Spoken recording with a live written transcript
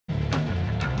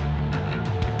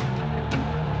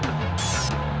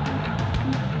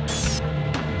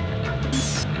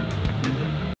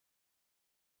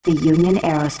The Union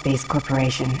Aerospace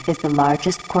Corporation is the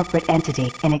largest corporate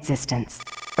entity in existence.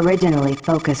 Originally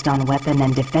focused on weapon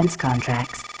and defense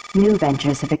contracts, new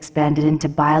ventures have expanded into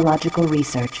biological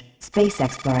research, space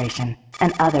exploration,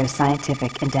 and other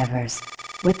scientific endeavors.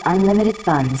 With unlimited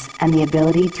funds and the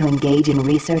ability to engage in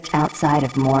research outside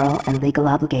of moral and legal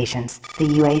obligations, the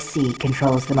UAC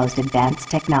controls the most advanced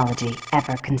technology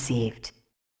ever conceived.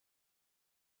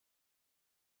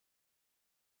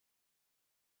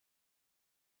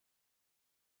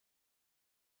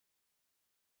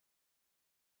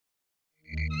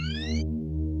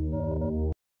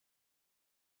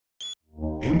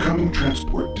 Incoming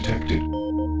transport detected.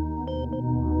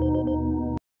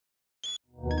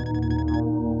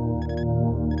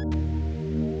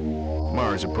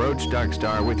 Mars approach, Dark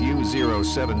Star with you,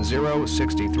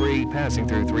 07063, passing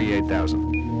through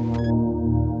 38,000.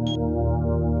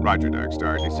 Roger, Dark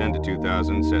Star. Descend to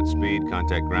 2000, set speed,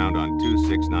 contact ground on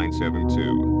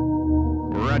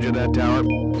 26972. Roger that, tower.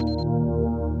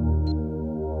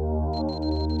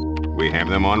 We have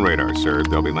them on radar, sir.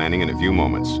 They'll be landing in a few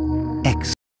moments.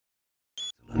 Excellent.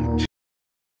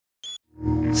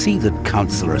 See that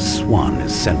Counselor Swan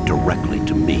is sent directly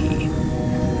to me.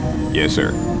 Yes,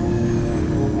 sir.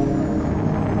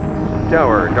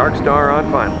 Tower, Dark Star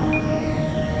on final.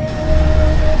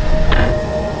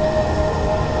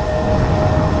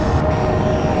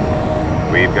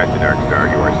 We've got you, Dark Star.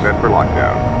 You are set for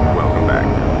lockdown. Welcome back.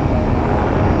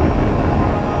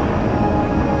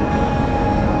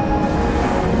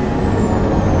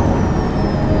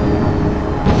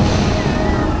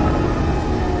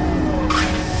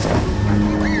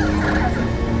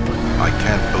 I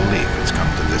can't believe it's come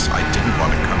to this. I didn't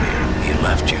want to come here. He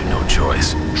left you no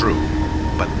choice. True,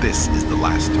 but this is the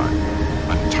last time.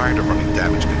 I'm tired of running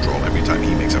damage control every time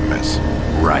he makes a mess.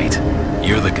 Right.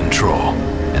 You're the control.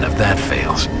 And if that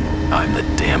fails, I'm the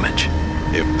damage.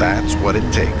 If that's what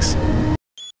it takes.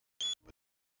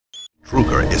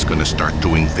 Kruger is going to start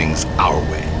doing things our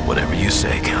way. Whatever you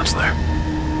say, Counselor.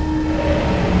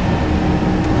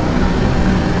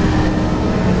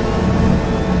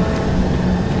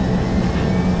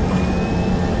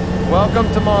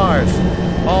 Welcome to Mars.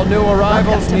 All new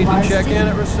arrivals need to check City. in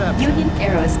at reception. Union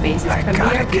Aerospace's I premier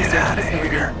gotta get research outta facility.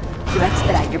 here. To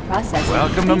expedite your process,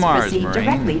 Welcome to please Mars, proceed Marine.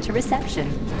 directly to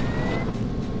reception.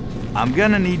 I'm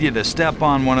gonna need you to step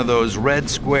on one of those red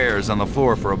squares on the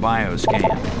floor for a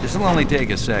bioscan. This'll only take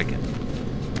a second.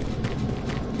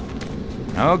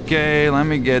 Okay, let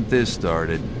me get this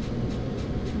started.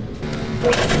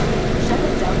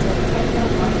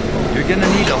 You're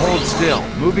gonna need to hold still.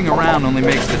 Moving around only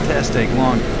makes the test take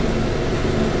longer.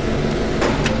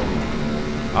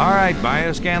 All right,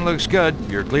 bioscan looks good.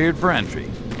 You're cleared for entry.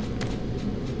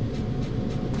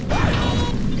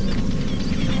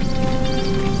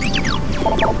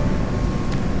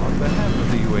 On behalf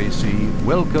of the UAC,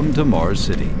 welcome to Mars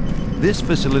City. This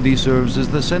facility serves as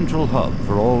the central hub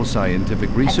for all scientific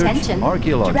research, Attention.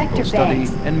 archaeological Director study,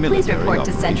 Banks, and military please report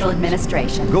to Central operations.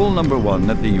 Administration. Goal number one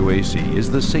at the UAC is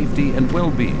the safety and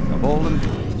well-being of all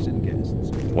employees and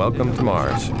guests. Welcome to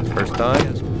Mars. First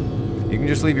time? You can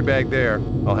just leave your bag there.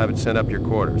 I'll have it sent up your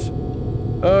quarters.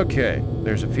 Okay,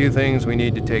 there's a few things we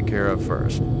need to take care of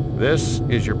first. This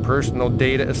is your personal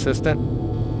data assistant.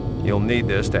 You'll need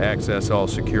this to access all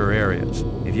secure areas.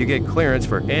 If you get clearance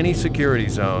for any security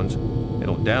zones,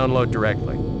 it'll download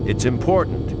directly. It's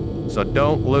important, so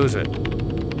don't lose it.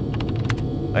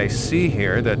 I see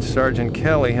here that Sergeant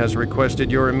Kelly has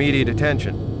requested your immediate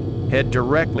attention. Head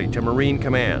directly to Marine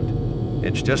Command.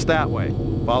 It's just that way.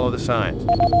 Follow the signs.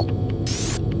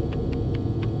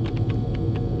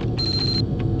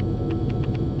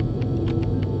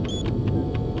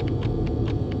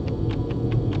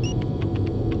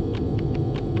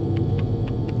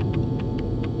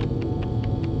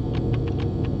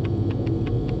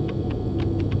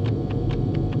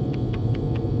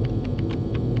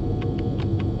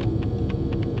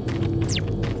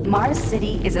 Mars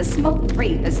City is a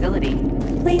smoke-free facility.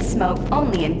 Please smoke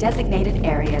only in designated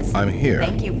areas. I'm here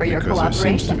Thank you for your because there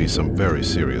seems to cooperation. be some very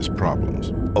serious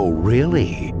problems. Oh,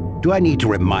 really? Do I need to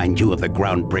remind you of the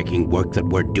groundbreaking work that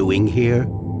we're doing here?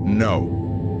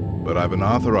 No, but I've been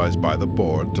authorized by the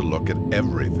board to look at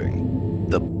everything.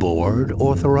 The board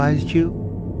authorized you?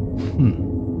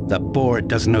 The board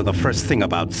doesn't know the first thing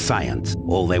about science.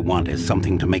 All they want is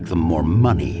something to make them more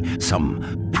money,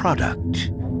 some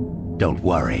product. Don't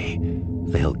worry,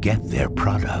 they'll get their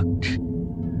product.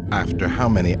 After how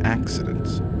many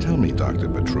accidents? Tell me, Dr.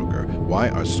 Betruger, why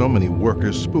are so many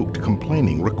workers spooked,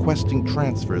 complaining, requesting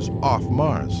transfers off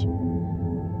Mars?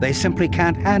 They simply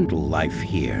can't handle life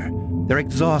here. They're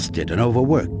exhausted and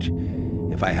overworked.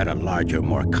 If If I had a larger,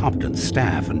 more competent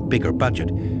staff and bigger budget,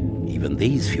 even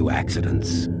these few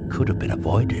accidents could have been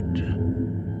avoided.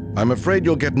 I'm afraid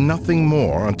you'll get nothing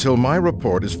more until my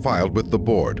report is filed with the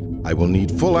board. I will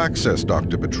need full access,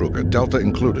 Dr. Petruga, Delta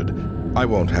included. I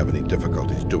won't have any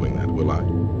difficulties doing that, will I?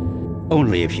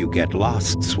 Only if you get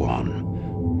lost,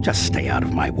 Swan. Just stay out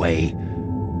of my way.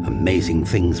 Amazing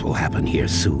things will happen here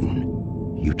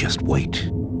soon. You just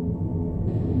wait.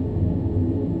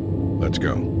 Let's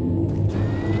go.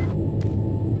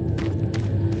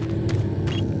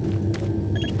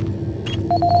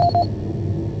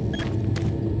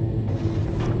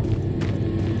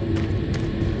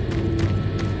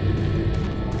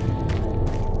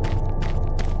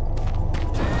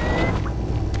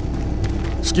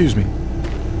 Excuse me.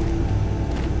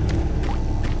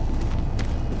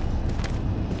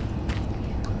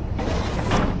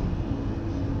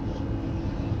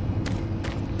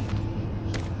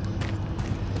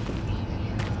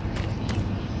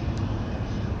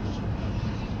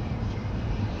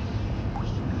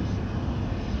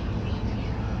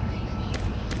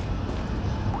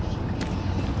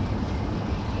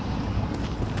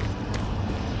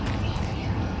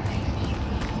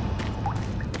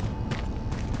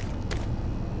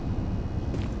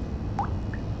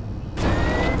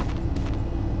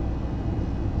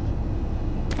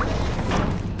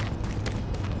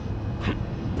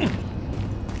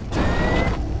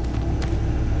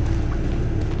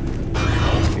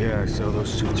 So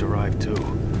those suits arrived too.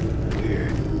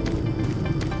 Weird.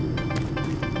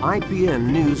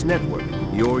 IPN News Network,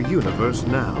 your universe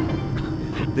now.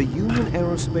 The Union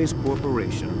Aerospace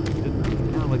Corporation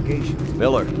denied allegations.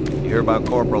 Miller, you hear about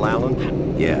Corporal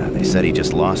Allen? Yeah, they said he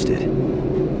just lost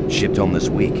it. Shipped home this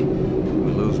week.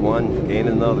 We lose one, gain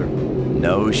another.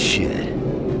 No shit.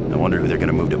 I wonder who they're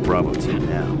gonna move to Bravo team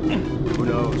now. Who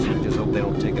knows? I just hope they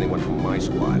don't take anyone from my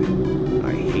squad.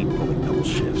 I hate pulling double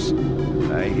shifts.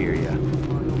 I hear ya.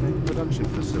 Production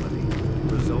facility,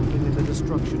 resulting in the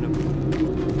destruction of...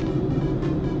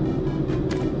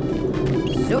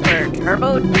 Super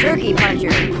Turbo Turkey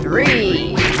Puncher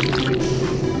 3!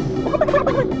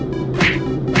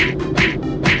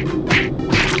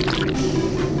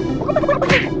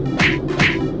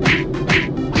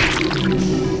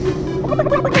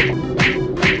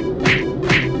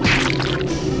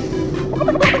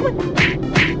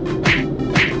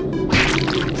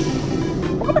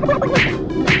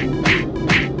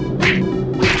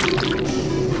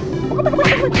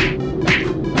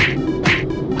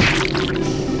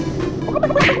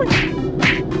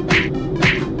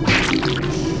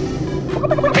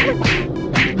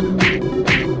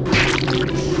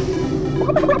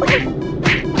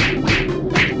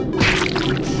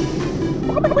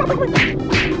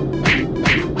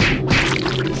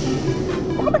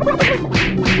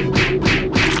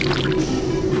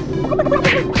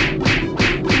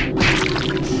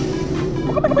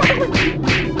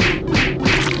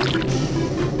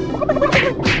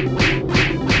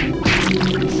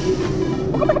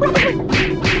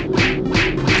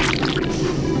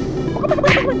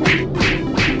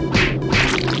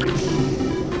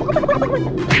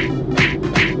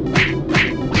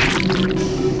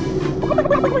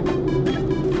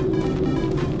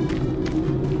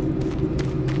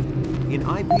 In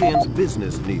IPN's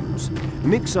business news,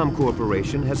 Mixum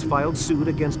Corporation has filed suit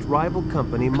against rival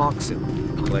company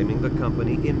Moxim, claiming the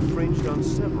company infringed on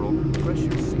several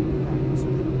pressure suit patents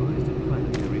utilized in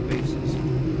planetary bases.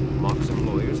 Moxim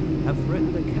lawyers have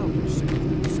threatened a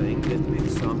countersuit, saying that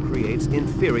Mixum creates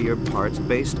inferior parts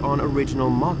based on original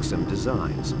Moxim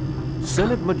designs.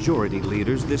 Senate Majority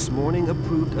leaders this morning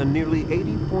approved a nearly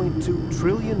 $80.2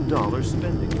 trillion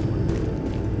spending plan.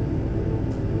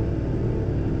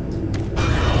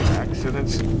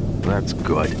 Accidents? That's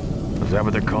good. Is that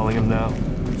what they're calling him now?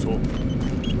 So...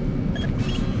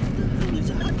 What is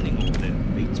happening over there?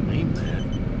 Beats me,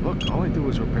 man. Look, all I do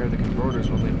is repair the converters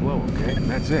when they blow, okay?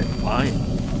 That's it. Fine.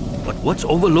 But what's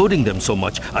overloading them so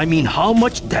much? I mean, how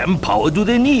much damn power do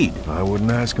they need? I wouldn't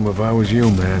ask him if I was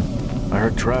you, man. I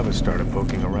heard Travis started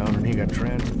poking around and he got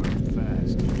transferred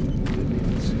fast. Didn't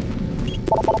even see.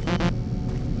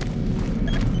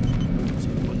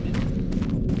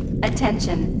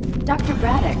 Attention. Dr.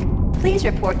 Braddock, please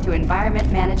report to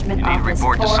Environment Management Office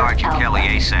 4 report to Sergeant Alpha. Kelly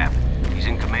ASAP. He's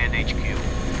in Command HQ.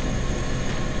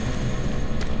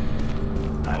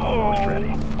 I'm almost ready.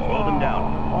 Roll them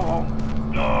down.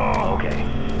 Okay,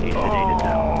 he's sedated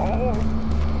now.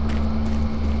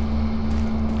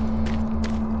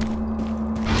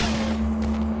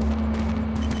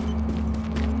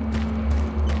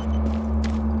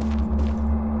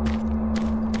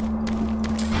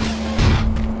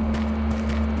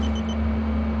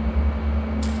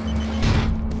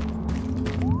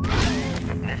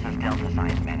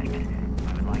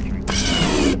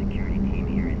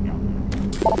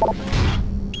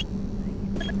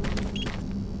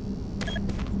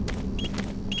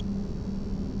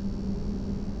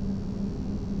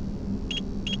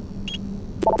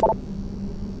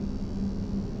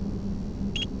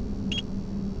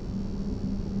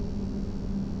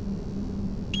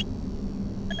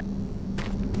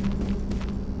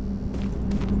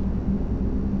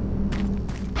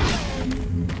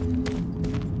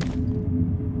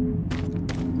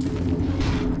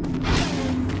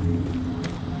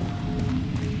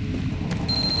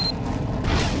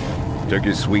 Took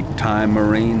your sweet time,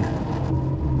 Marine?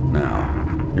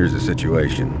 Now, here's the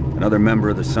situation. Another member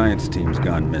of the science team's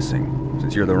gone missing.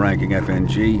 Since you're the ranking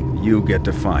FNG, you get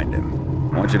to find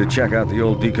him. I want you to check out the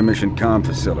old decommissioned comm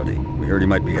facility. We heard he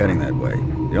might be heading that way.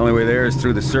 The only way there is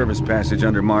through the service passage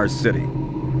under Mars City.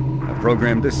 I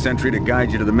programmed this sentry to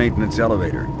guide you to the maintenance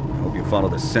elevator. I hope you follow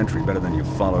the sentry better than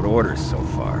you've followed orders so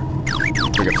far.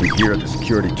 Pick up some gear at the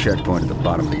security checkpoint at the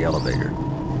bottom of the elevator.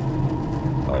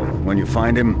 Oh, when you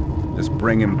find him, just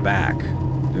bring him back.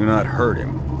 Do not hurt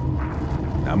him.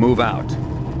 Now move out.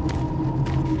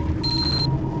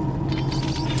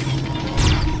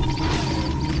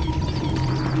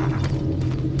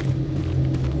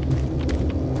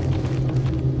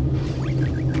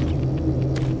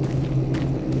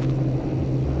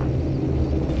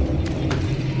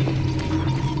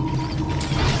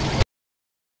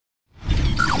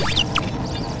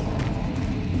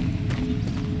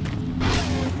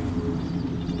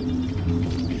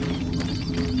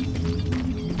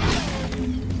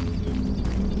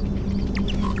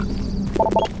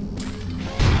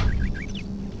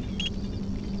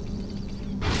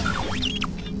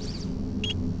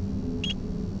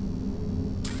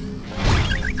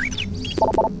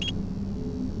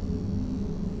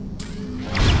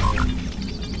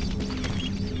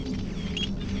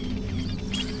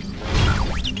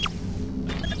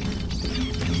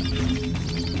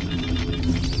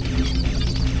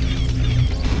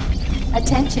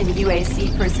 Attention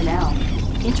UAC personnel.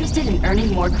 Interested in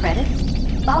earning more credits?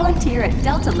 Volunteer at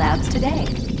Delta Labs today.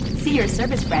 See your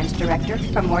service branch director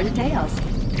for more details.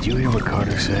 Did you hear what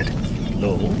Carter said?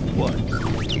 No, what?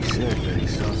 He said that he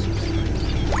saw some...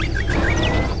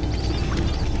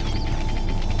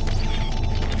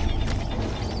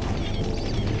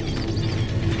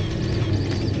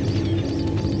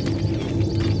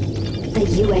 The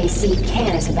UAC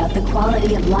cares about the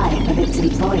quality of life of its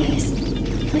employees.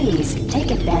 Please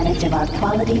take advantage of our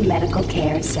quality medical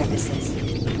care services.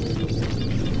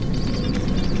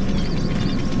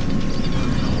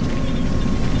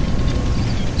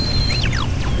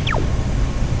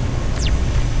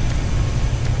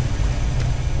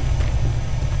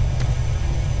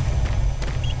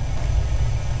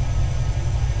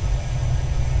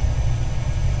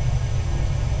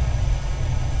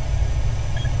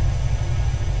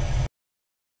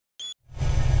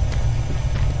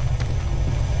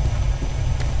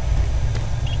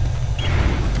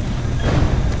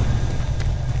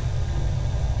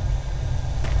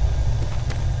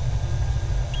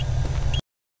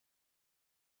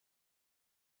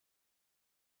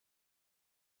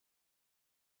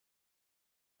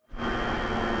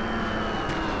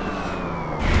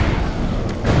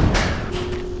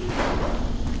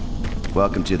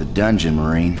 Welcome to the dungeon,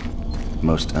 Marine.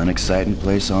 Most unexciting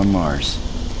place on Mars.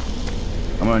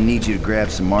 I'm gonna need you to grab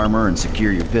some armor and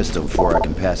secure your pistol before I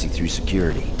can pass you through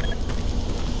security.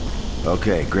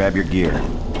 Okay, grab your gear.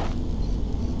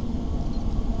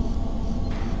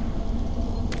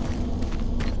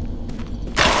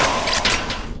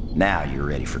 Now you're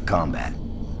ready for combat.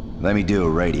 Let me do a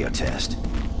radio test.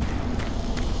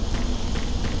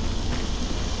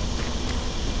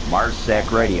 MarsSec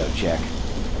radio check.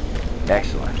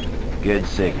 Excellent. Good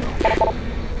signal.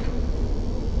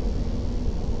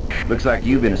 Looks like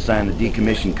you've been assigned the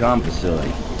decommissioned comm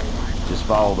facility. Just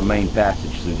follow the main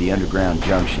passage through the underground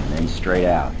junction, then straight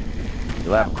out.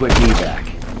 You'll have a quick evac.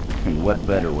 And what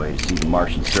better way to see the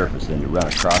Martian surface than to run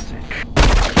across it?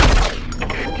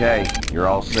 Okay, you're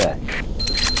all set.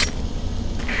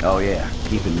 Oh yeah,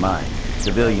 keep in mind,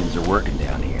 civilians are working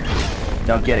down here.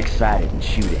 Don't get excited and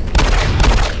shoot it.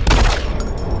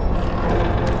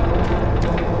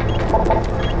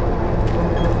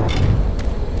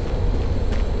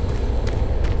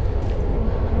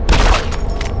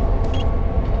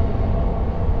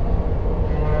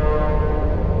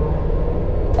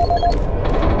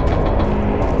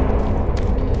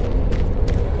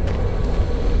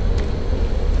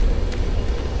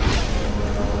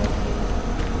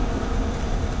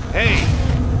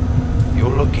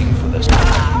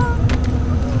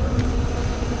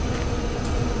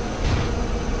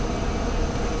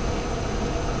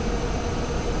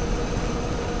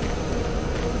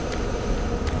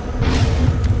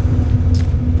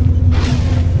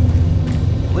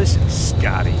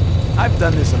 I've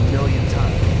done this a million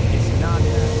times. It's not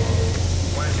that.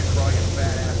 Why don't you crawl your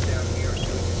fat ass down here and do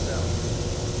it yourself?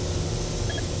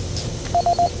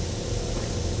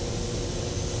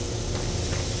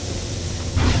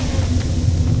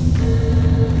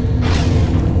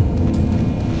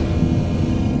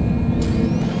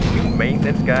 You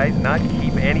maintenance guys not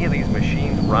keep any of these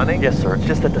machines running? Yes, sir. It's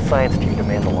just that the science team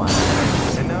demand a lot.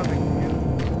 And now they can do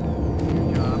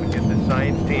your job and get the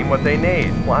science team what they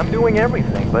need. Well, I'm doing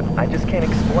everything, but I just can't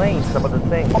explain some of the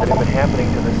things that have been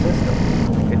happening to the system.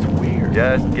 It's weird.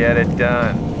 Just get it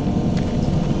done.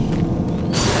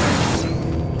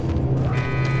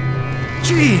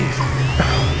 Jeez!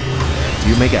 Do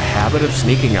you make a habit of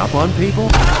sneaking up on people?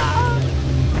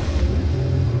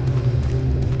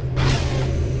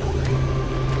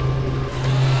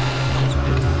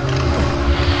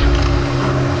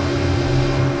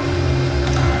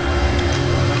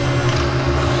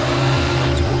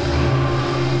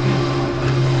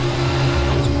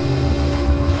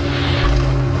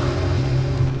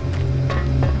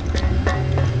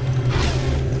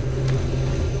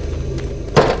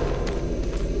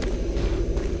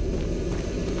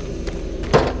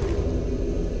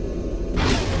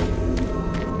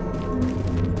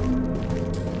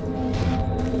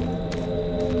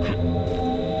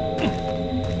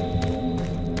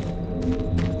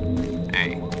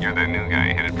 You're that new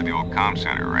guy headed for the old comm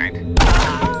center, right?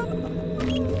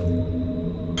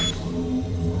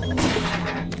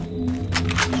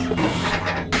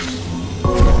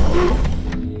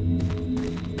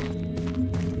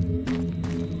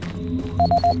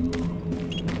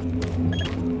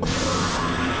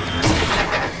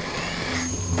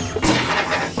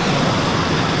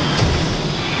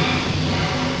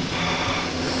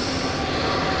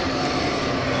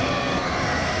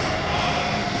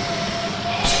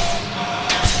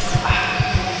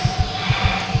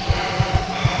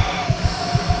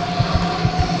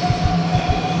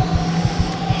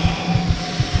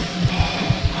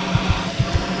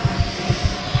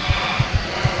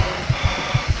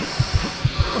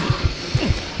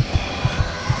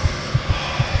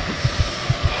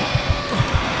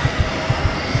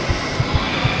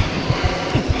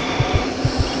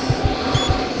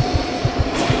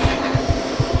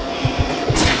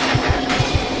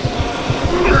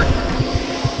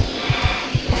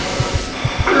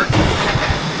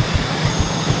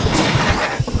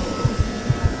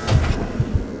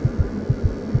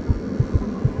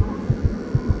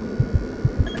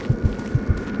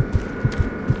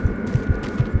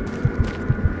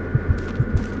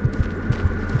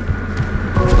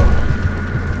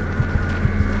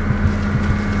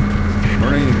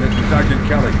 Sergeant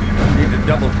Kelly, need to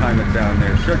double time it down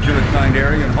there. Search your assigned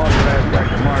area and haul your ass back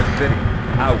to Mars City.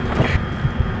 Out.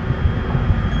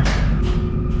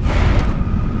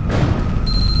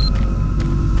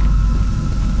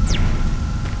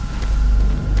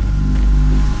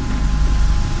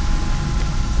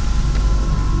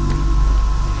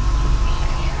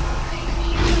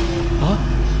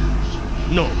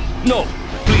 No,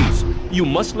 please. You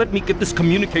must let me get this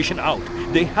communication out.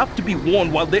 They have to be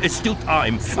warned while there is still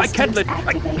time. I can't let...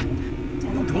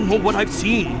 You don't know what I've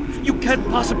seen. You can't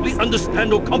possibly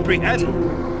understand or comprehend.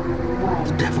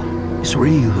 The devil is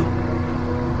real.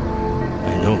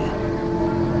 I know.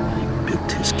 I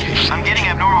built his cage. I'm getting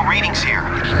abnormal readings here.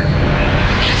 This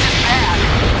is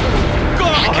bad.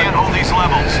 God! We can't hold these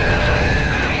levels.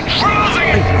 We're losing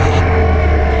it!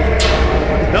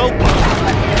 Help!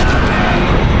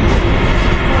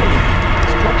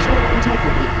 Structural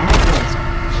integrity at risk.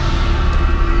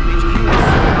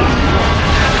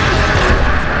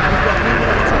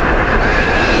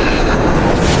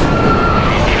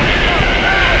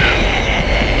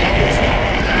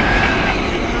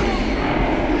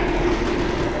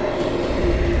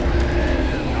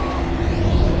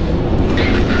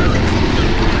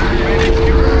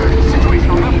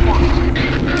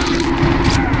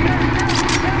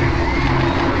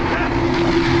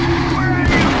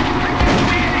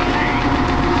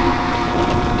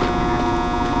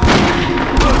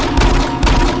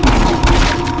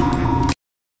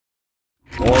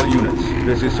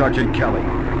 This is Sergeant Kelly.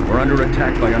 We're under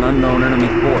attack by an unknown enemy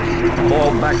force.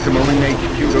 Fall back to Marine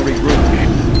HQ to regroup.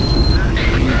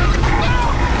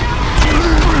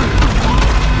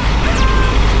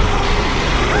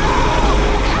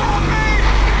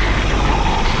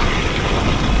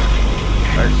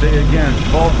 I say again,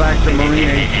 fall back to Marine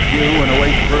HQ and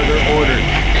await further orders.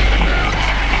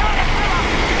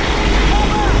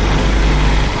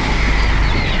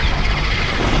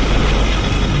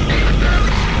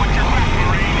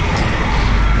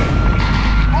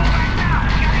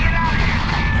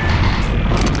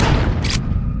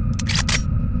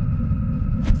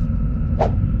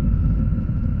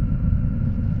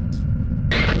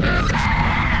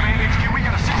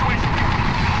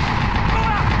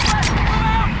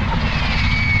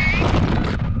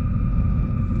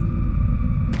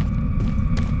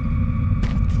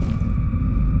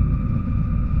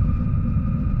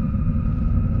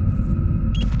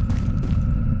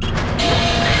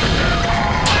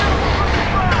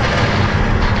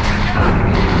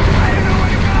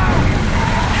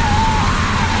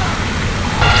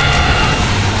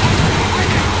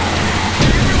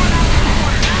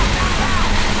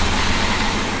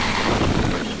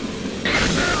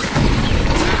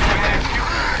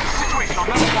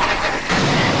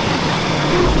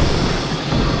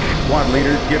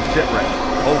 leaders, give sit rep.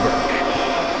 Over.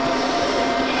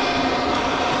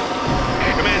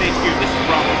 Command HQ, this is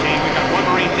Bravo team. We got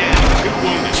 1 Marine down and 2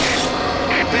 wounded.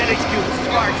 Command HQ, this is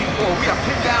Fire Team 4. We are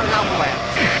pinned down in Alpha Lab.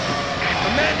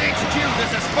 Command HQ,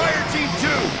 this is Fire Team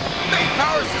 2. Main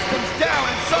power systems down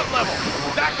in sub-level.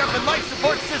 Backup and life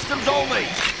support systems only.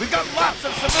 We've got lots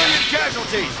of civilian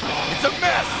casualties. It's a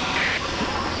mess.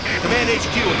 Command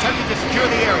HQ, attempting to secure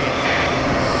the area.